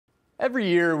Every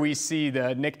year we see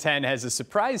the Nick 10 has a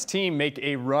surprise team make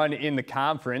a run in the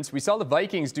conference. We saw the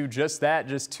Vikings do just that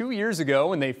just 2 years ago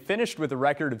when they finished with a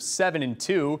record of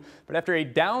 7-2. But after a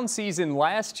down season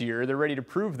last year, they're ready to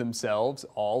prove themselves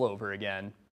all over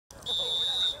again.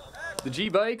 The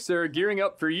G-Vikes are gearing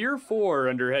up for year 4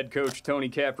 under head coach Tony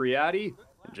Capriati.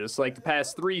 And just like the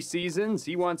past 3 seasons,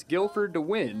 he wants Guilford to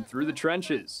win through the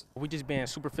trenches. We just being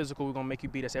super physical. We're going to make you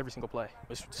beat us every single play.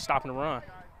 It's stopping the run.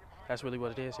 That's really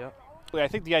what it is, yep. I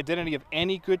think the identity of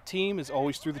any good team is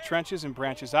always through the trenches and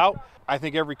branches out. I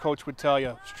think every coach would tell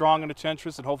you, strong in the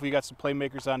trenches, and hopefully you got some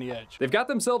playmakers on the edge. They've got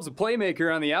themselves a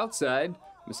playmaker on the outside.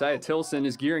 Messiah Tilson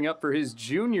is gearing up for his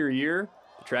junior year.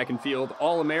 The track and field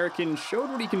All-American showed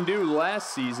what he can do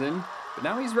last season, but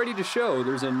now he's ready to show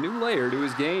there's a new layer to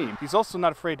his game. He's also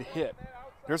not afraid to hit.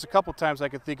 There's a couple times I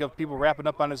could think of people wrapping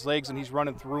up on his legs and he's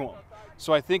running through them.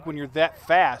 So I think when you're that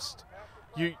fast,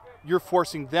 you're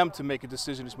forcing them to make a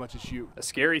decision as much as you. A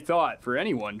scary thought for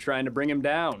anyone trying to bring him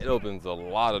down. It opens a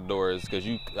lot of doors because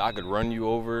I could run you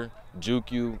over,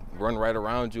 juke you, run right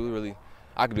around you. Really,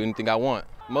 I could do anything I want.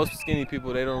 Most skinny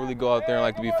people, they don't really go out there and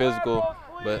like to be physical,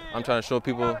 but I'm trying to show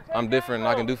people I'm different and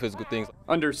I can do physical things.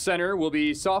 Under center will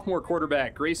be sophomore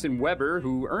quarterback Grayson Weber,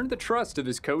 who earned the trust of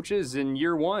his coaches in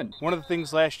year 1. One of the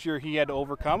things last year he had to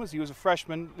overcome is he was a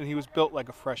freshman and he was built like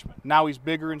a freshman. Now he's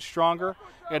bigger and stronger,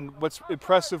 and what's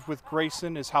impressive with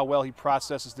Grayson is how well he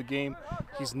processes the game.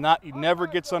 He never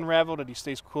gets unraveled and he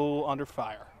stays cool under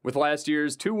fire. With last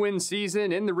year's 2-win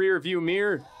season in the rearview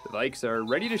mirror, the Vikes are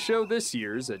ready to show this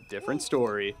year's a different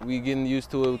story. We getting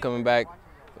used to it, coming back.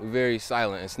 We're very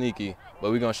silent and sneaky, but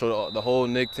we're going to show the whole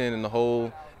Nick 10 and the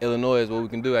whole Illinois what we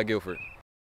can do at Guilford.